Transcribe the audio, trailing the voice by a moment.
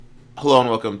Hello and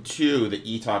welcome to the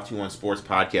eTop21 Sports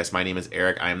Podcast. My name is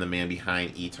Eric. I am the man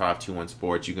behind eTop21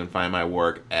 Sports. You can find my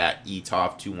work at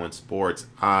eTop21 Sports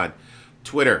on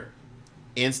Twitter,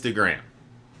 Instagram,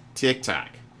 TikTok.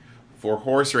 For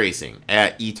horse racing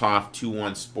at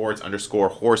eTop21 Sports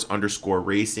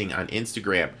 _horse_racing on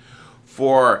Instagram.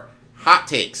 For hot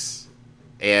takes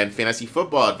and fantasy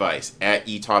football advice at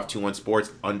eTop21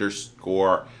 Sports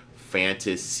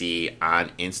 _fantasy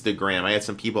on Instagram. I had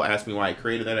some people ask me why I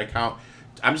created that account.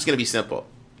 I'm just going to be simple.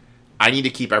 I need to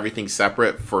keep everything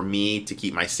separate for me to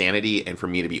keep my sanity and for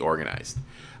me to be organized.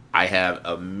 I have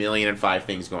 1,000,005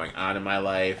 things going on in my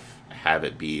life. Have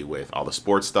it be with all the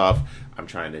sports stuff. I'm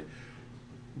trying to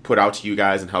put out to you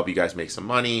guys and help you guys make some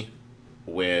money.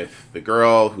 With the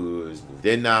girl who's moved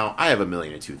in now, I have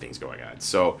 1,000,002 things going on.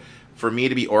 So for me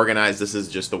to be organized, this is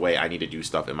just the way I need to do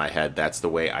stuff in my head. That's the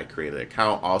way I created the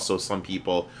account. Also, some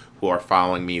people who are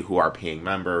following me, who are paying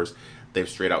members, they've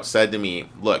straight out said to me,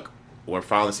 look, we're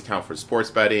following this account for sports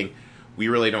betting. We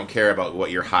really don't care about what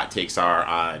your hot takes are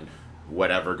on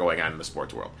whatever going on in the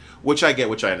sports world, which I get,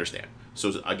 which I understand.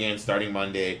 So again, starting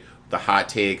Monday, the hot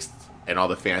takes and all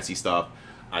the fancy stuff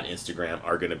on Instagram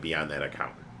are going to be on that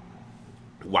account.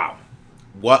 Wow.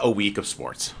 What a week of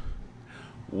sports.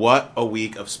 What a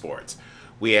week of sports.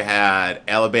 We had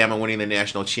Alabama winning the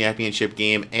national championship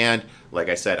game, and like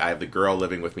I said, I have the girl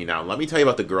living with me now. Let me tell you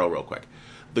about the girl real quick.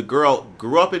 The girl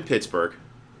grew up in Pittsburgh,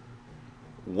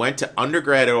 went to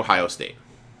undergrad at Ohio State,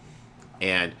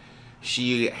 and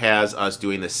she has us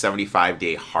doing the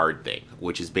 75-day hard thing,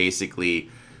 which is basically,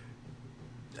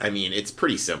 it's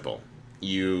pretty simple.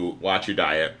 You watch your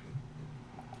diet,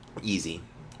 easy.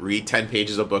 Read 10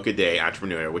 pages of book a day,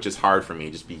 entrepreneur, which is hard for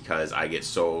me just because I get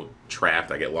so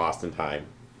trapped. I get lost in time.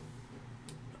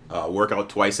 Work out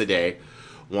twice a day,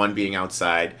 one being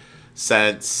outside.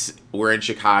 Since we're in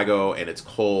Chicago and it's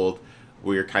cold,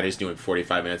 we're kind of just doing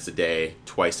 45 minutes a day,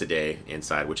 twice a day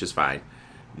inside, which is fine.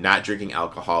 Not drinking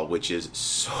alcohol, which is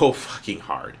so fucking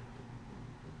hard.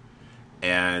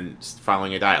 And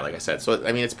following a diet, like I said. So,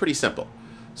 it's pretty simple.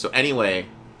 So anyway,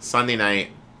 Sunday night,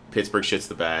 Pittsburgh shits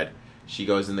the bed. She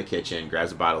goes in the kitchen,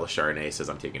 grabs a bottle of Chardonnay, says,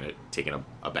 I'm taking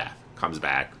a bath. Comes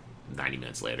back 90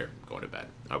 minutes later, going to bed.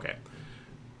 Okay.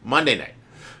 Monday night,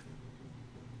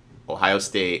 Ohio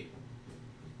State,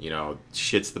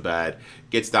 shits the bed,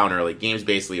 gets down early. Game's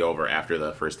basically over after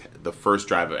the first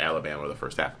drive of Alabama, or the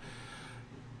first half.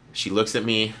 She looks at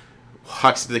me,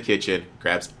 walks to the kitchen,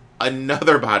 grabs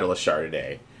another bottle of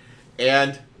Chardonnay,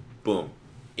 and boom,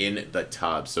 in the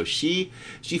tub. So she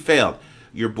failed.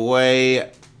 Your boy,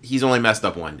 he's only messed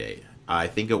up one day. I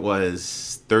think it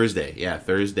was Thursday. Yeah,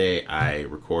 Thursday I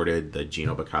recorded the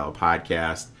Gino Bacallo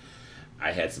podcast.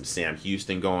 I had some Sam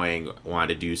Houston going.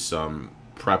 Wanted to do some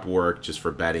prep work just for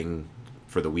betting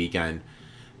for the weekend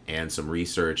and some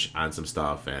research on some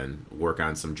stuff and work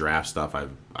on some draft stuff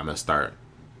I'm going to start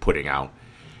putting out.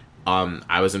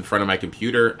 I was in front of my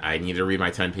computer. I needed to read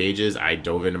my 10 pages. I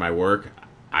dove into my work.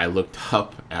 I looked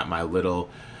up at my little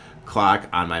clock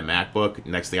on my MacBook.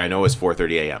 Next thing I know, it's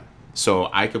 4:30 a.m. So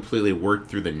I completely worked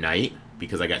through the night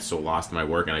because I got so lost in my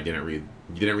work and I didn't read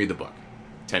the book.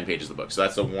 10 pages of the book. So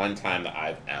that's the one time that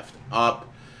I've effed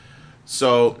up.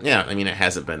 So, yeah, it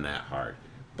hasn't been that hard.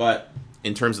 But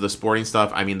in terms of the sporting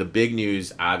stuff, the big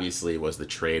news, obviously, was the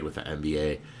trade with the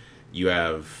NBA. You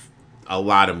have a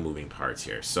lot of moving parts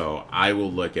here. So I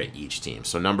will look at each team.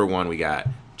 So number one, we got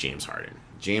James Harden.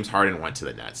 James Harden went to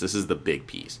the Nets. This is the big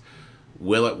piece.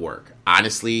 Will it work?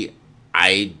 Honestly,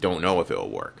 I don't know if it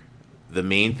will work. The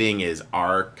main thing is,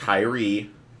 are Kyrie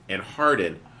and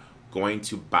Harden going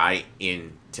to buy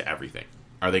into everything?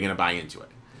 Are they going to buy into it?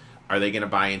 Are they going to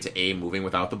buy into moving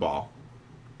without the ball?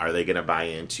 Are they going to buy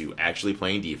into actually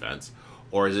playing defense?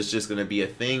 Or is this just going to be a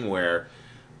thing where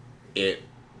it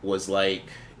was like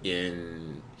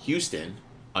in Houston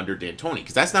under D'Antoni?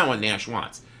 Because that's not what Nash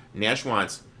wants. Nash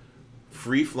wants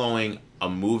free-flowing, a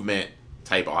movement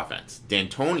type offense.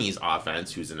 D'Antoni's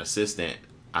offense, who's an assistant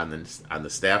on the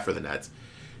staff for the Nets,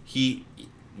 he,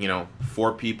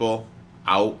 4 people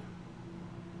out,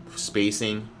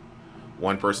 spacing,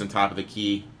 one person top of the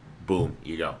key, boom,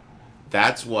 you go.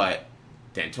 That's what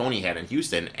D'Antoni had in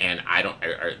Houston, and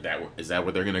is that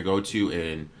what they're going to go to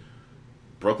in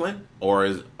Brooklyn?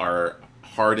 Or are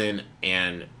Harden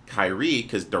and Kyrie,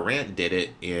 because Durant did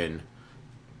it in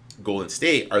Golden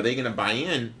State, are they going to buy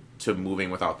in to moving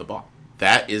without the ball?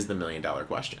 That is the $1 million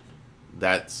question.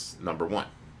 That's number one.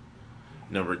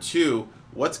 Number two,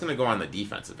 what's going to go on the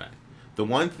defensive end? The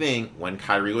one thing when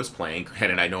Kyrie was playing,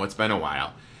 and I know it's been a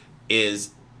while,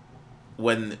 is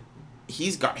when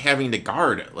he's having to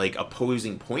guard like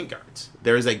opposing point guards.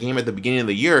 There was that game at the beginning of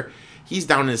the year, he's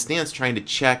down in the stance trying to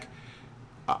check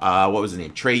what was his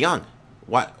name? Trae Young.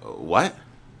 What?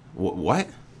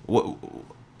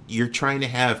 You're trying to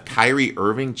have Kyrie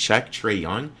Irving check Trae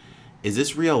Young? Is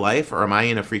this real life or am I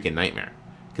in a freaking nightmare?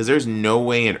 Because there's no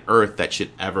way in earth that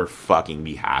should ever fucking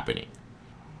be happening.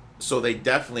 So the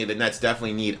Nets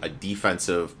definitely need a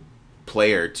defensive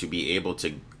player to be able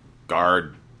to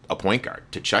guard a point guard,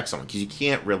 to check someone, because you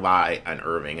can't rely on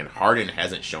Irving, and Harden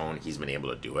hasn't shown he's been able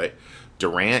to do it.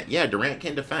 Durant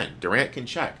can defend. Durant can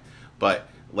check. But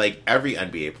like every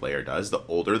NBA player does, the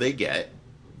older they get,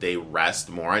 they rest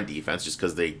more on defense just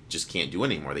because they just can't do it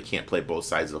anymore. They can't play both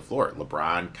sides of the floor.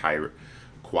 LeBron, Kyrie,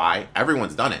 Kawhi,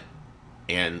 everyone's done it.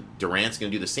 And Durant's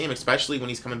going to do the same, especially when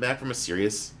he's coming back from a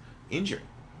serious injury.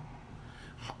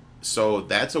 So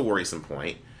that's a worrisome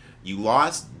point. You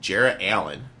lost Jarrett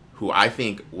Allen, who I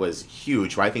think was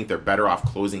huge, who I think they're better off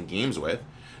closing games with.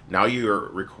 Now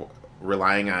you're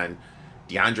relying on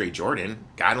DeAndre Jordan.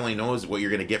 God only knows what you're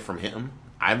going to get from him.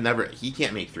 He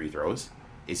can't make free throws.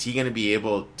 Is he going to be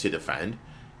able to defend?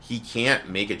 He can't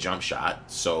make a jump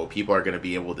shot, so people are going to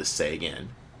be able to sag in.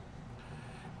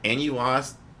 And you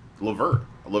lost LeVert.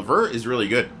 LeVert is really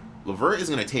good. LeVert is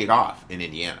going to take off in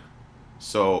Indiana.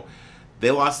 So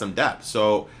they lost some depth.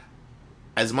 So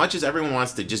as much as everyone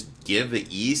wants to just give the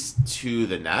East to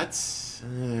the Nets,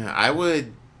 I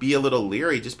would be a little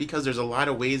leery just because there's a lot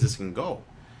of ways this can go.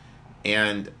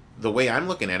 And the way I'm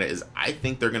looking at it is I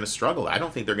think they're going to struggle. I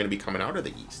don't think they're going to be coming out of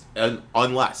the East.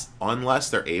 Unless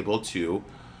they're able to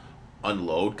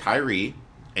unload Kyrie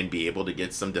and be able to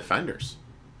get some defenders.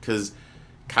 Because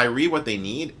Kyrie, what they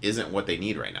need isn't what they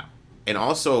need right now. And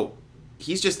also,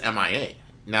 he's just MIA.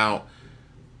 Now,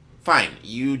 fine,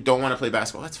 you don't want to play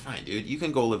basketball. That's fine, dude. You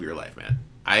can go live your life, man.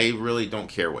 I really don't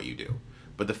care what you do.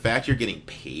 But the fact you're getting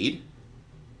paid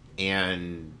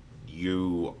and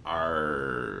you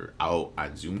are out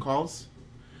on Zoom calls,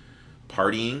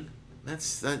 partying,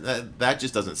 that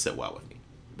just doesn't sit well with me.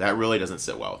 That really doesn't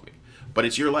sit well with me. But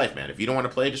it's your life, man. If you don't want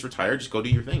to play, just retire. Just go do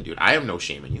your thing, dude. I have no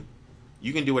shame in you.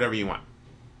 You can do whatever you want.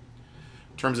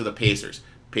 In terms of the Pacers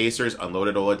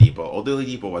unloaded Oladipo.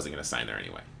 Oladipo wasn't going to sign there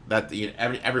anyway.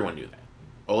 Everyone knew that.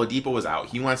 Oladipo was out.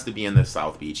 He wants to be in the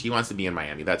South Beach. He wants to be in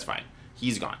Miami. That's fine.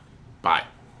 He's gone. Bye.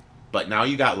 But now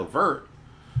you got LeVert,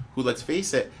 who, let's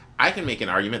face it, I can make an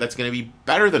argument that's going to be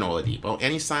better than Oladipo,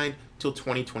 and he signed till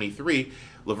 2023.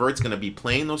 LeVert's going to be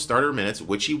playing those starter minutes,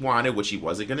 which he wanted, which he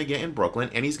wasn't going to get in Brooklyn,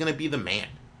 and he's going to be the man.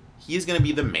 He's going to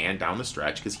be the man down the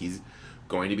stretch because he's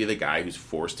going to be the guy who's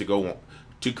forced to go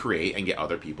to create and get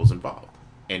other people's involved.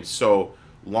 And so,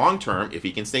 long term, if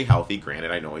he can stay healthy,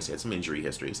 granted, I know he's had some injury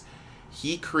histories,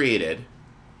 he created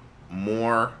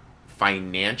more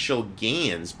financial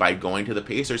gains by going to the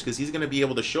Pacers because he's going to be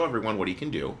able to show everyone what he can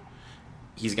do.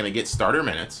 He's going to get starter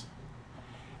minutes,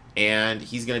 and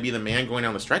he's going to be the man going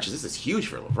down the stretches. This is huge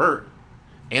for LeVert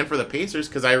and for the Pacers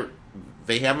because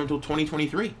they have him until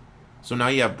 2023. So now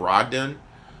you have Brogdon,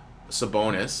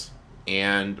 Sabonis,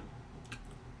 and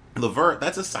LeVert.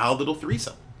 That's a solid little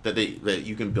threesome that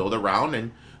you can build around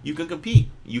and you can compete.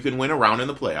 You can win a round in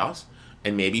the playoffs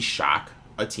and maybe shock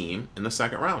a team in the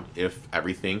second round if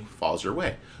everything falls your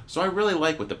way. So I really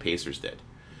like what the Pacers did.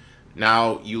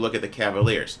 Now you look at the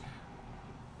Cavaliers.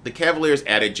 The Cavaliers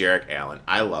added Jarrett Allen.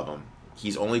 I love him.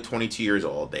 He's only 22 years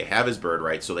old. They have his bird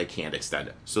right, so they can't extend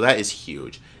it. So that is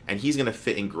huge. And he's going to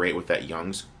fit in great with that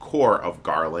Young's core of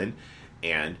Garland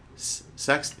and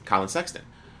Colin Sexton.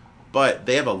 But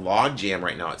they have a log jam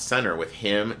right now at center with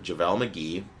him, JaVale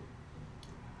McGee,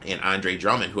 and Andre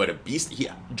Drummond, who had a beast.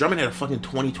 Drummond had a fucking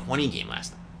 2020 game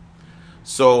last night.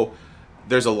 So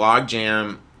there's a log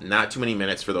jam, not too many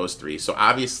minutes for those three. So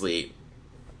obviously,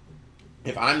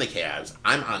 if I'm the Cavs,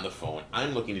 I'm on the phone.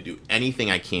 I'm looking to do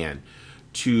anything I can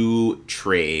to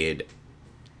trade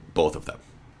both of them.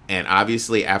 And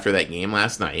obviously, after that game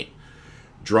last night,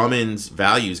 Drummond's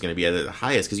value is going to be at the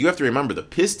highest because you have to remember the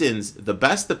Pistons, the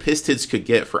best the Pistons could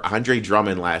get for Andre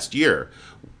Drummond last year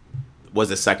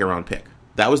was a second-round pick.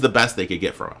 That was the best they could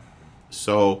get from him.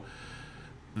 So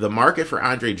the market for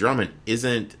Andre Drummond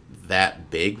isn't that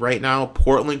big right now.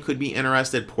 Portland could be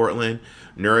interested. Portland,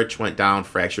 Nurkic went down,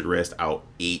 fractured wrist, out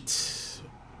 8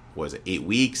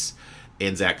 weeks,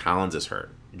 and Zach Collins is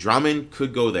hurt. Drummond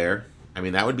could go there. I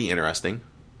mean, that would be interesting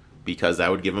because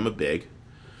that would give him a big.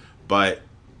 But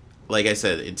like I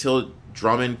said, until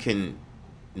Drummond can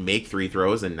make free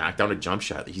throws and knock down a jump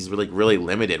shot, he's really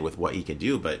limited with what he can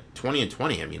do. But 20 and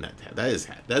 20, I mean, that is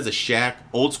a Shaq,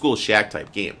 old school Shaq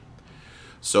type game.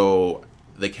 So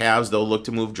the Cavs, they'll look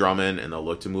to move Drummond and they'll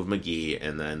look to move McGee,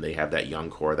 and then they have that young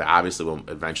core that obviously will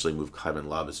eventually move Kevin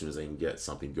Love as soon as they can get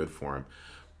something good for him.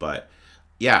 But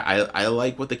yeah, I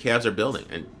like what the Cavs are building.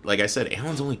 And like I said,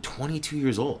 Allen's only 22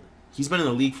 years old. He's been in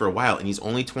the league for a while, and he's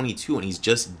only 22, and he's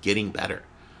just getting better.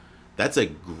 That's a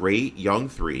great young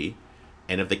 3.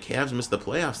 And if the Cavs miss the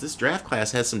playoffs, this draft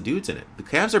class has some dudes in it. The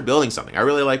Cavs are building something. I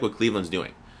really like what Cleveland's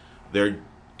doing. They're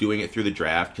doing it through the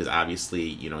draft because obviously,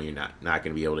 you're not going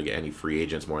to be able to get any free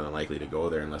agents more than likely to go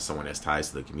there unless someone has ties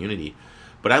to the community.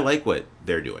 But I like what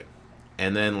they're doing.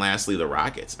 And then lastly, the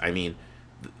Rockets. I mean,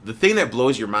 the thing that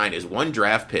blows your mind is one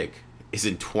draft pick is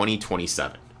in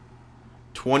 2027.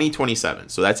 2027.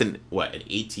 So that's an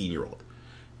 18-year-old.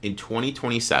 In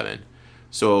 2027.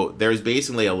 So there's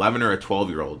basically 11 or a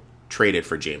 12-year-old traded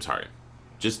for James Harden.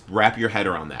 Just wrap your head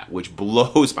around that, which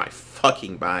blows my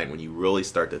fucking mind when you really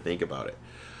start to think about it.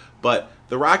 But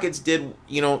the Rockets did,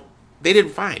 they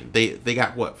did fine. They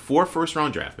got, 4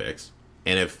 first-round draft picks.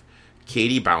 And if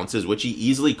KD bounces, which he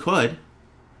easily could,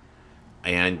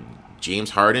 and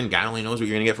James Harden, God only knows what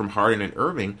you're going to get from Harden and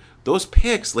Irving, those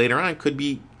picks later on could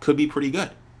be pretty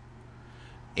good.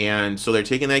 And so they're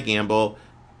taking that gamble.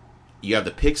 You have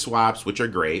the pick swaps, which are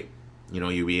great.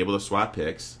 You'll be able to swap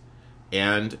picks.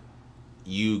 And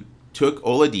you took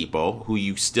Oladipo, who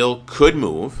you still could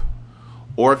move.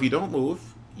 Or if you don't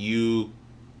move, you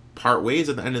part ways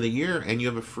at the end of the year and you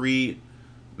have a free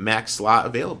max slot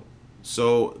available.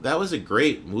 So that was a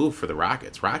great move for the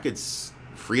Rockets. Rockets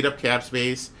freed up cap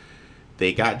space.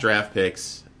 They got draft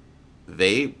picks.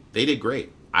 They did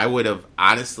great. I would have,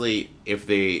 honestly, if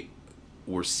they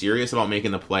were serious about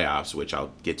making the playoffs, which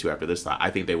I'll get to after this thought,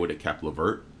 I think they would have kept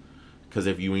LeVert. Because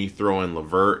when you throw in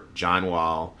LeVert, John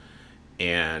Wall,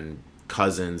 and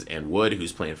Cousins and Wood,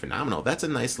 who's playing phenomenal, that's a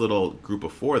nice little group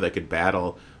of 4 that could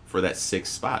battle for that 6th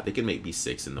spot. They could maybe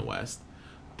 6 in the West.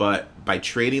 But by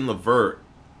trading LeVert,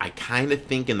 I kind of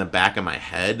think in the back of my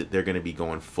head they're going to be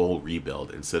going full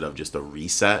rebuild instead of just a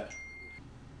reset,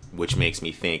 which makes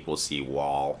me think we'll see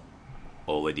Wall,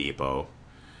 Oladipo,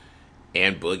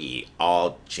 and Boogie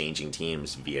all changing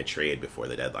teams via trade before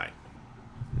the deadline.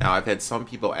 Now, I've had some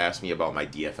people ask me about my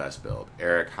DFS build.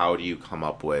 Eric, how do you come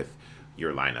up with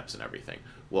your lineups and everything?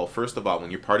 Well, first of all,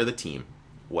 when you're part of the team,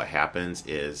 what happens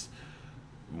is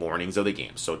mornings of the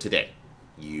game. So today,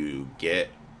 you get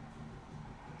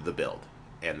the build.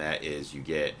 And that is you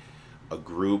get a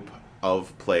group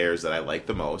of players that I like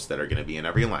the most that are going to be in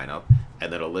every lineup.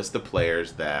 And then a list of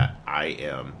players that I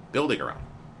am building around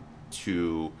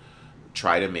to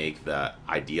try to make the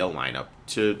ideal lineup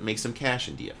to make some cash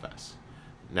in DFS.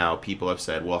 Now, people have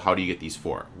said, well, how do you get these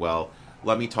 4? Well,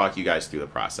 let me talk you guys through the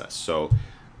process. So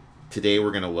today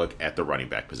we're going to look at the running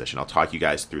back position. I'll talk you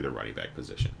guys through the running back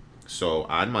position. So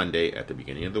on Monday, at the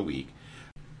beginning of the week,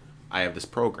 I have this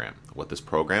program. What this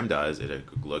program does, it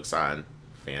looks on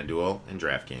FanDuel and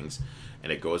DraftKings,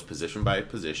 and it goes position by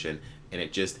position, and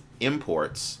it just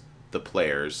imports the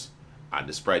players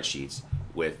onto spreadsheets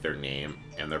with their name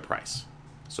and their price.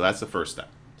 So that's the first step.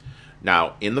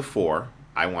 Now, in the 4,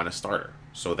 I want a starter.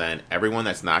 So then everyone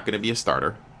that's not going to be a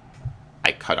starter,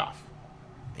 I cut off.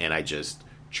 And I just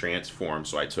transformed.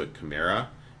 So I took Kamara,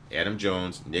 Adam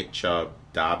Jones, Nick Chubb,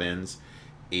 Dobbins,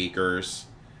 Akers,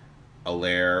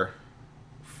 Allaire,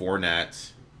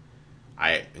 Fournette.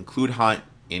 I include Hunt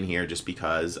in here just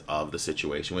because of the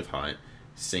situation with Hunt,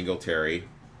 Singletary,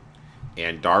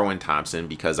 and Darwin Thompson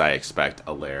because I expect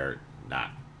Allaire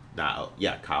Kyle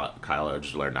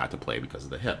Edwards-Helaire not to play because of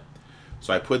the hip.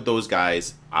 So I put those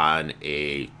guys on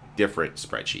a different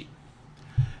spreadsheet.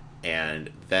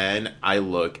 And then I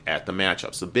look at the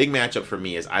matchups. The big matchup for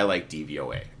me is I like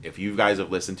DVOA. If you guys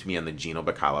have listened to me on the Gino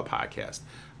Bacala podcast,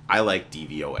 I like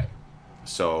DVOA.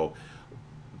 So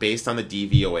based on the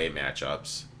DVOA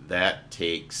matchups, that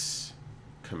takes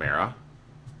Kamara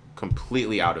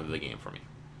completely out of the game for me.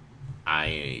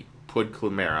 I put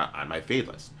Kamara on my fade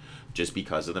list just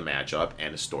because of the matchup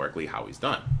and historically how he's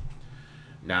done.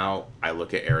 Now I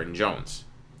look at Aaron Jones.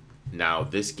 Now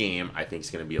this game I think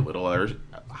is going to be a little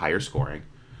higher scoring,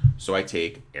 so I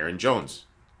take Aaron Jones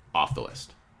off the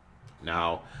list.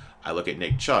 Now I look at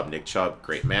Nick Chubb. Nick Chubb,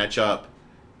 great matchup,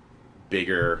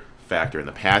 bigger factor in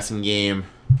the passing game.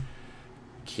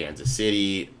 Kansas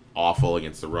City, awful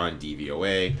against the run,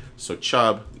 DVOA. So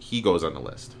Chubb, he goes on the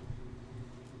list.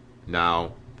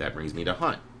 Now that brings me to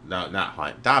Hunt. No, not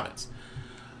Hunt, Dobbins.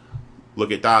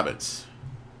 Look at Dobbins.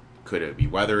 Could it be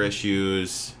weather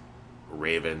issues?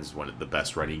 Ravens, one of the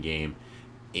best running game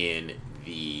in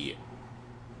the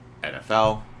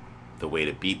NFL. The way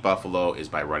to beat Buffalo is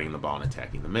by running the ball and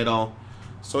attacking the middle.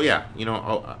 So yeah,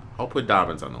 I'll put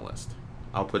Dobbins on the list.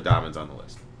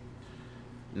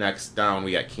 Next down,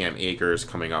 we got Cam Akers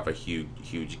coming off a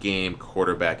huge game.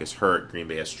 Quarterback is hurt. Green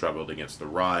Bay has struggled against the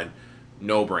run.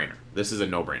 No-brainer. This is a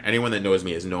no-brainer. Anyone that knows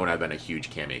me has known I've been a huge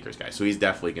Cam Akers guy. So he's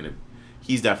definitely gonna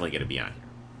be on here.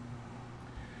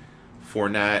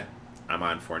 Fournette, I'm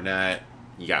on Fournette.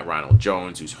 You got Ronald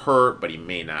Jones, who's hurt, but he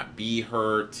may not be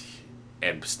hurt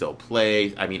and still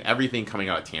play. I mean, everything coming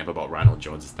out of Tampa about Ronald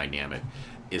Jones' dynamic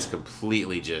is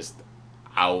completely just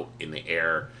out in the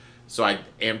air.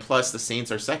 And plus the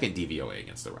Saints are second DVOA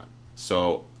against the run.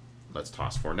 So let's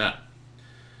toss Fournette.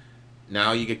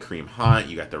 Now you get Kareem Hunt,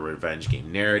 you got the revenge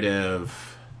game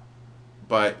narrative.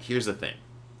 But here's the thing.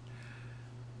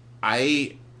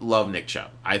 I love Nick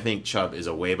Chubb. I think Chubb is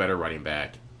a way better running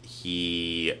back.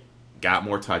 He got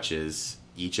more touches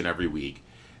each and every week.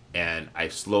 And I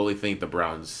slowly think the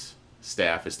Browns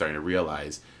staff is starting to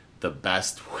realize the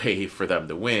best way for them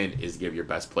to win is give your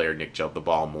best player, Nick Chubb, the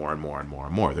ball more and more and more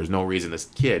and more. There's no reason this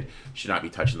kid should not be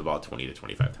touching the ball 20 to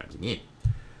 25 times a game.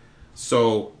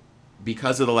 So,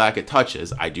 because of the lack of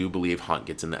touches, I do believe Hunt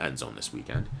gets in the end zone this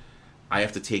weekend. I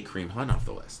have to take Kareem Hunt off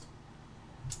the list.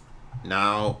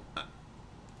 Now,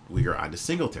 we are on to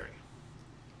Singletary.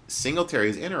 Singletary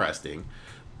is interesting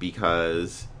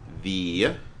because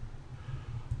the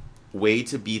way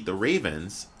to beat the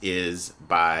Ravens is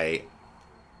by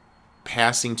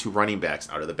passing to running backs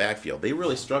out of the backfield. They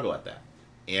really struggle at that.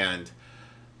 And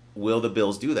will the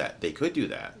Bills do that? They could do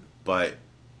that. But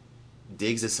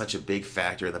Diggs is such a big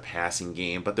factor in the passing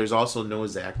game, but there's also no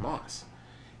Zach Moss.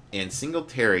 And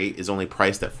Singletary is only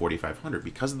priced at $4,500.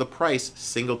 Because of the price,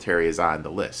 Singletary is on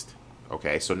the list.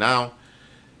 Okay, so now...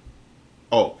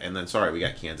 Oh, and then, sorry, we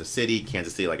got Kansas City.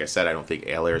 Kansas City, like I said, I don't think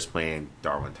Allaire is playing,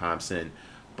 Darwin Thompson.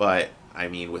 But, I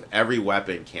mean, with every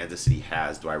weapon Kansas City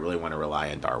has, do I really want to rely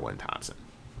on Darwin Daryl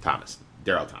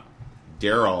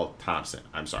Thompson.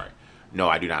 I'm sorry. No,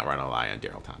 I do not want to rely on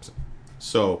Daryl Thompson.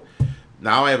 So,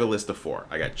 now I have a list of 4.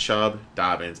 I got Chubb,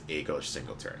 Dobbins, Akers,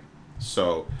 Singletary.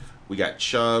 So, we got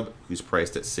Chubb, who's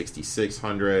priced at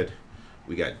 $6,600.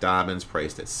 We got Dobbins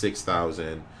priced at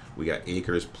 $6,000. We got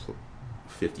Akers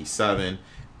 $57,000.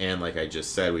 And like I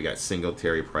just said, we got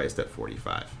Singletary priced at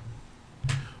 $45,000.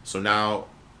 So now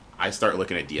I start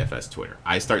looking at DFS Twitter.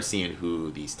 I start seeing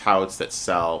who these touts that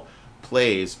sell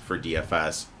plays for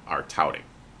DFS are touting.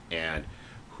 And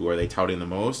who are they touting the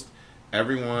most?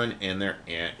 Everyone and their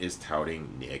aunt is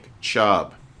touting Nick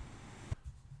Chubb.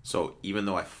 So even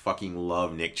though I fucking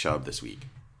love Nick Chubb this week,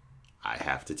 I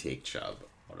have to take Chubb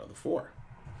out of the 4.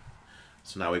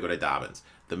 So now we go to Dobbins.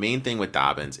 The main thing with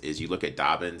Dobbins is you look at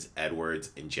Dobbins,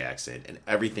 Edwards, and Jackson, and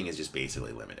everything is just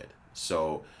basically limited.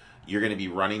 So you're going to be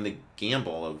running the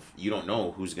gamble of you don't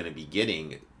know who's going to be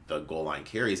getting the goal line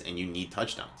carries, and you need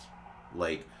touchdowns.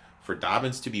 Like, for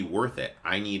Dobbins to be worth it,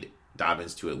 I need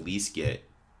Dobbins to at least get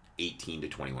 18 to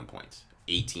 21 points.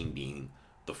 18 being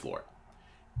the floor.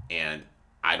 And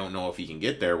I don't know if he can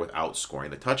get there without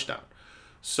scoring the touchdown.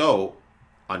 So,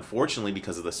 unfortunately,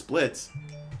 because of the splits,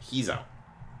 he's out.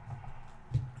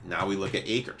 Now we look at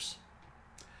Akers.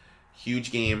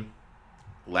 Huge game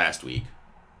last week.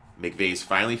 McVay's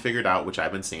finally figured out, which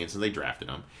I've been saying since they drafted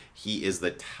him, he is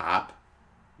the top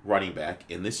running back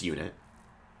in this unit.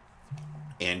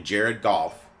 And Jared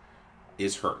Goff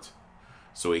is hurt.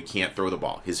 So he can't throw the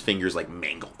ball. His finger's like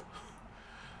mangled.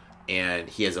 And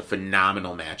he has a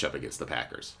phenomenal matchup against the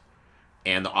Packers.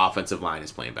 And the offensive line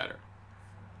is playing better.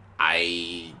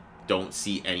 I don't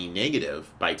see any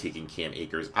negative by taking Cam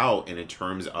Akers out. And in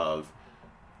terms of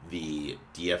the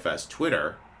DFS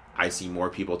Twitter, I see more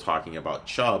people talking about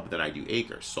Chubb than I do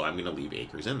Akers. So I'm going to leave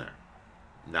Akers in there.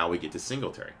 Now we get to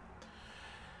Singletary.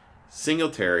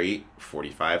 Singletary,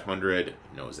 $4,500.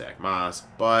 No Zach Moss,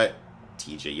 but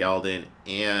TJ Yeldon.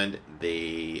 And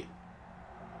they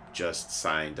just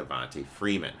signed Devontae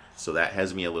Freeman. So that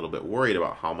has me a little bit worried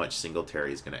about how much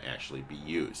Singletary is going to actually be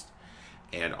used.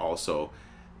 And also,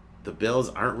 the Bills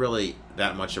aren't really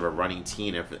that much of a running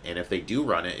team. And if they do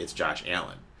run it, it's Josh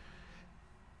Allen.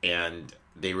 And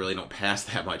they really don't pass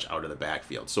that much out of the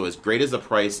backfield. So as great as the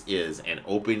price is and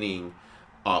opening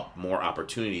up more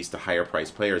opportunities to higher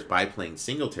priced players by playing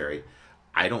Singletary,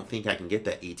 I don't think I can get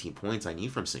that 18 points I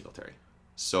need from Singletary.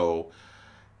 So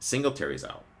Singletary's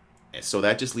out. So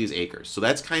that just leaves Akers. So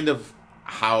that's kind of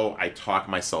how I talk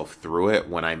myself through it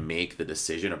when I make the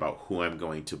decision about who I'm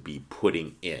going to be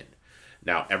putting in.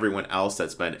 Now, everyone else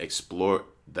that's been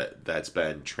that's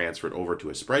been transferred over to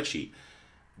a spreadsheet,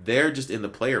 they're just in the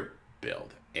player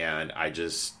build. And I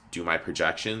just do my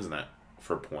projections and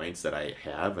for points that I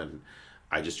have, and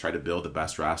I just try to build the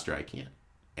best roster I can.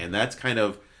 And that's kind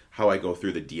of how I go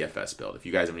through the DFS build. If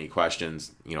you guys have any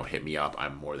questions, hit me up.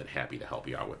 I'm more than happy to help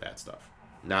you out with that stuff.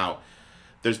 Now,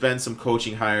 there's been some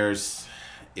coaching hires.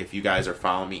 If you guys are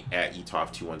following me at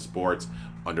etoff21sports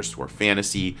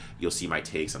 _fantasy, you'll see my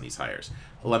takes on these hires.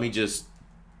 Let me just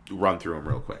run through them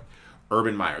real quick.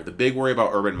 Urban Meyer. The big worry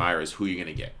about Urban Meyer is who you're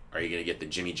going to get. Are you going to get the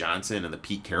Jimmy Johnson and the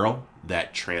Pete Carroll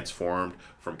that transformed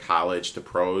from college to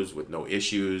pros with no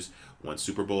issues, won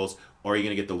Super Bowls? Or are you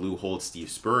going to get the Lou Holtz, Steve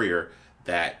Spurrier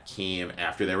that came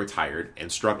after they retired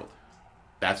and struggled?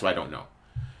 That's what I don't know.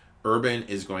 Urban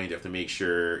is going to have to make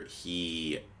sure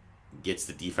he gets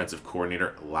the defensive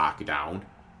coordinator locked down.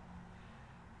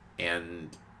 And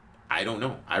I don't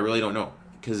know. I really don't know.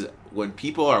 Because when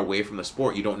people are away from the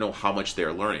sport, you don't know how much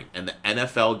they're learning. And the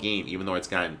NFL game, even though it's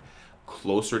gotten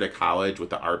closer to college with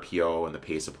the RPO and the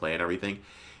pace of play and everything,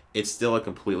 it's still a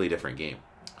completely different game.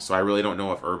 So I really don't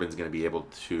know if Urban's going to be able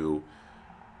to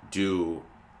do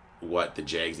what the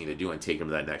Jags need to do and take him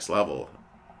to that next level.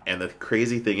 And the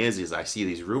crazy thing is I see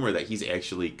these rumors that he's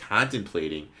actually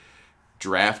contemplating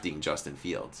drafting Justin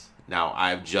Fields. Now,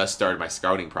 I've just started my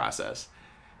scouting process.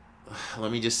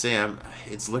 Let me just say,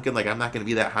 it's looking like I'm not going to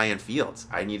be that high in Fields.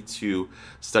 I need to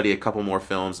study a couple more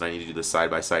films, and I need to do the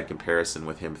side-by-side comparison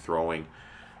with him throwing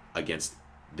against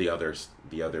the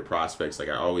other prospects like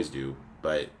I always do.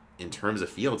 But in terms of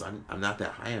Fields, I'm not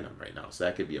that high on him right now, so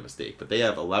that could be a mistake. But they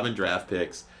have 11 draft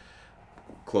picks,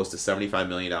 close to $75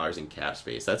 million in cap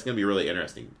space. That's going to be really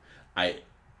interesting.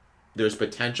 There's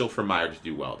potential for Meyer to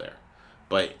do well there.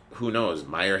 But who knows?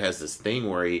 Meyer has this thing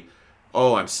where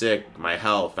I'm sick, my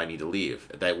health, I need to leave.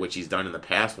 That which he's done in the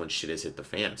past when shit has hit the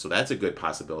fan. So that's a good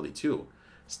possibility too.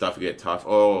 Stuff get tough.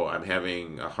 I'm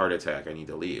having a heart attack, I need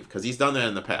to leave. Because he's done that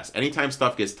in the past. Anytime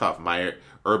stuff gets tough,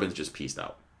 Urban's just pieced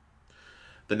out.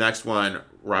 The next one,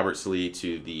 Robert Saleh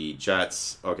to the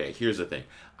Jets. Okay, here's the thing.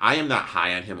 I am not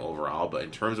high on him overall, but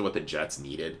in terms of what the Jets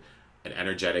needed, an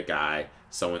energetic guy,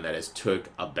 someone that has took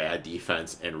a bad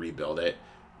defense and rebuild it,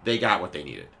 they got what they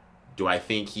needed. Do I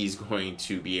think he's going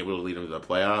to be able to lead them to the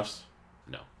playoffs?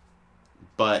 No.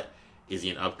 But is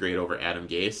he an upgrade over Adam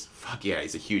Gase? Fuck yeah,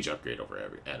 he's a huge upgrade over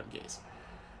Adam Gase.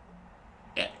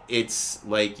 It's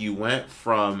like you went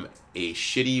from a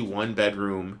shitty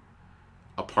one-bedroom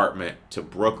apartment to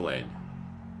Brooklyn.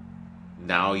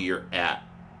 Now you're at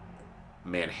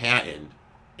Manhattan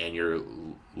and you're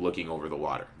looking over the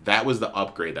water. That was the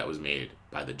upgrade that was made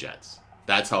by the Jets.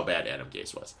 That's how bad Adam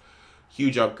Gase was.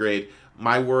 Huge upgrade.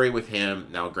 My worry with him,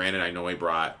 now granted, I know he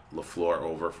brought LaFleur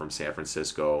over from San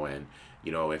Francisco, and,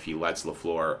 if he lets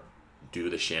LaFleur do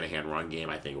the Shanahan run game,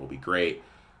 I think it will be great.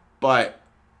 But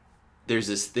there's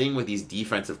this thing with these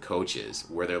defensive coaches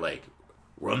where they're like,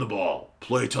 run the ball,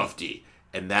 play tough D.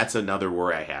 And that's another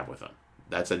worry I have with him.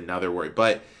 That's another worry.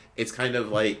 But it's kind of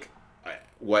like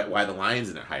why the Lions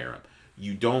didn't hire him.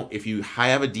 If you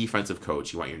have a defensive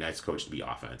coach, you want your next coach to be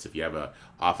offense. If you have an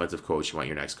offensive coach, you want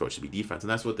your next coach to be defense. And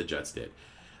that's what the Jets did.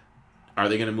 Are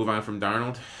they going to move on from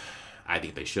Darnold? I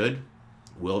think they should.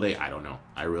 Will they? I don't know.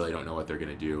 I really don't know what they're going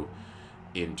to do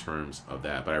in terms of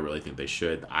that, but I really think they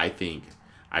should. I think,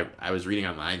 I was reading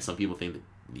online, some people think that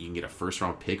you can get a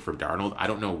first-round pick for Darnold. I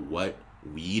don't know what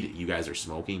weed you guys are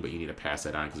smoking, but you need to pass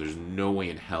that on because there's no way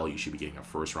in hell you should be getting a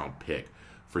first-round pick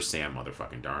for Sam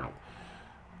motherfucking Darnold.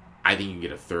 I think you can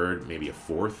get a third, maybe a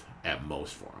fourth at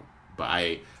most for him. But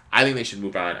I think they should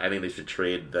move on. I think they should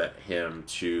trade him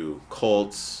to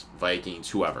Colts, Vikings,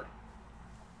 whoever,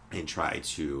 and try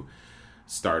to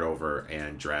start over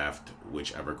and draft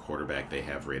whichever quarterback they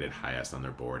have rated highest on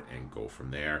their board and go from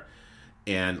there.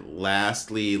 And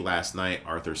lastly, last night,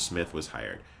 Arthur Smith was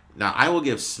hired. Now, I will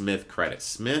give Smith credit.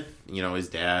 Smith, his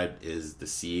dad is the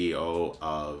CEO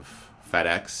of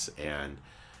FedEx, and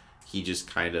he just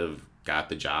kind of got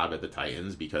the job at the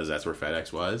Titans because that's where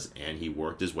FedEx was, and he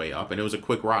worked his way up, and it was a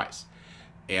quick rise.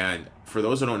 And for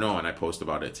those who don't know, and I post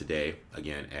about it today,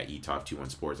 again, at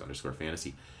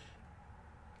eTalk21sports_fantasy,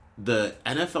 the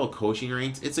NFL coaching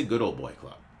ranks, it's a good old boy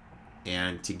club.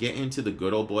 And to get into the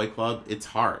good old boy club, it's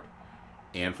hard.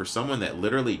 And for someone that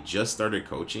literally just started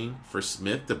coaching, for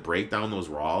Smith to break down those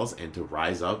walls and to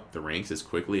rise up the ranks as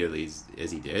quickly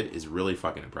as he did is really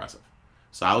fucking impressive.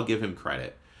 So I'll give him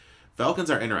credit.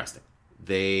 Falcons are interesting.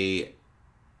 They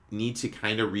need to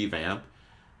kind of revamp,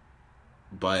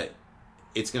 but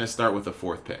it's going to start with the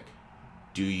fourth pick.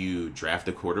 Do you draft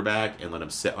a quarterback and let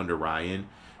him sit under Ryan?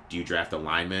 Do you draft a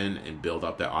lineman and build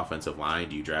up that offensive line?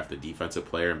 Do you draft a defensive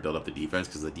player and build up the defense?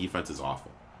 Because the defense is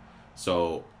awful.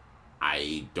 So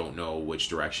I don't know which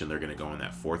direction they're going to go in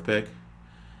that fourth pick.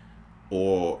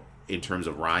 Or in terms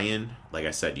of Ryan, like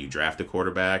I said, do you draft a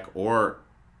quarterback? Or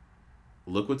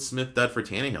look what Smith did for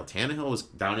Tannehill. Tannehill was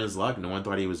down in his luck. No one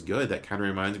thought he was good. That kind of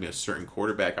reminds me of a certain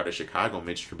quarterback out of Chicago,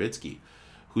 Mitch Trubisky,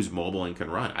 who's mobile and can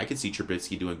run. I could see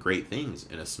Trubisky doing great things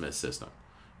in a Smith system.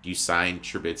 Do you sign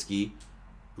Trubisky,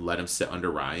 let him sit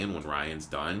under Ryan when Ryan's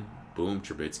done? Boom,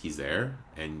 Trubisky's there,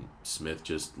 and Smith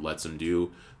just lets him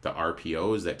do the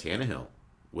RPOs that Tannehill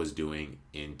was doing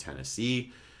in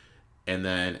Tennessee. And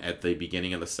then at the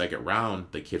beginning of the second round,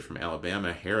 the kid from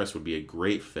Alabama, Harris, would be a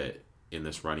great fit in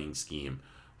this running scheme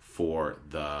for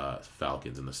the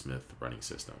Falcons and the Smith running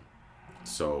system.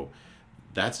 So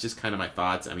that's just kind of my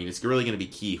thoughts. I mean, it's really going to be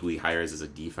key who he hires as a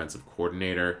defensive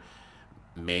coordinator.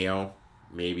 Mayo,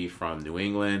 maybe from New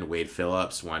England. Wade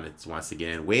Phillips wants to get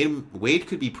in. Wade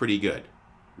could be pretty good.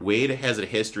 Wade has a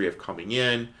history of coming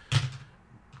in,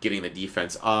 getting the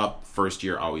defense up. First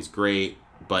year, always great.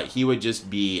 But he would just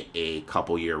be a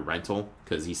couple-year rental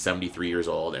because he's 73 years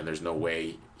old, and there's no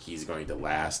way he's going to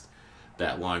last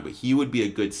that long. But he would be a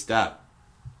good step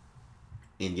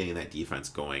in getting that defense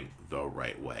going the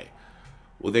right way.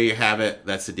 Well, there you have it.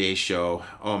 That's today's show.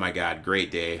 Oh, my God.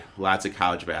 Great day. Lots of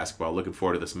college basketball. Looking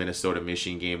forward to this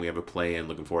Minnesota-Michigan game we have a play in.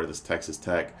 Looking forward to this Texas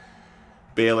Tech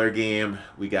Baylor game.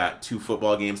 We got 2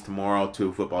 football games tomorrow,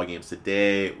 2 football games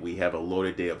today. We have a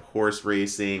loaded day of horse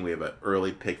racing. We have an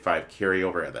early Pick 5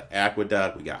 carryover at the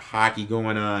Aqueduct. We got hockey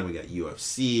going on. We got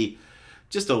UFC.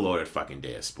 Just a loaded fucking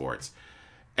day of sports.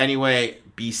 Anyway,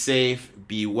 be safe,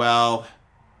 be well,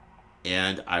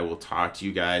 and I will talk to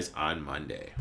you guys on Monday.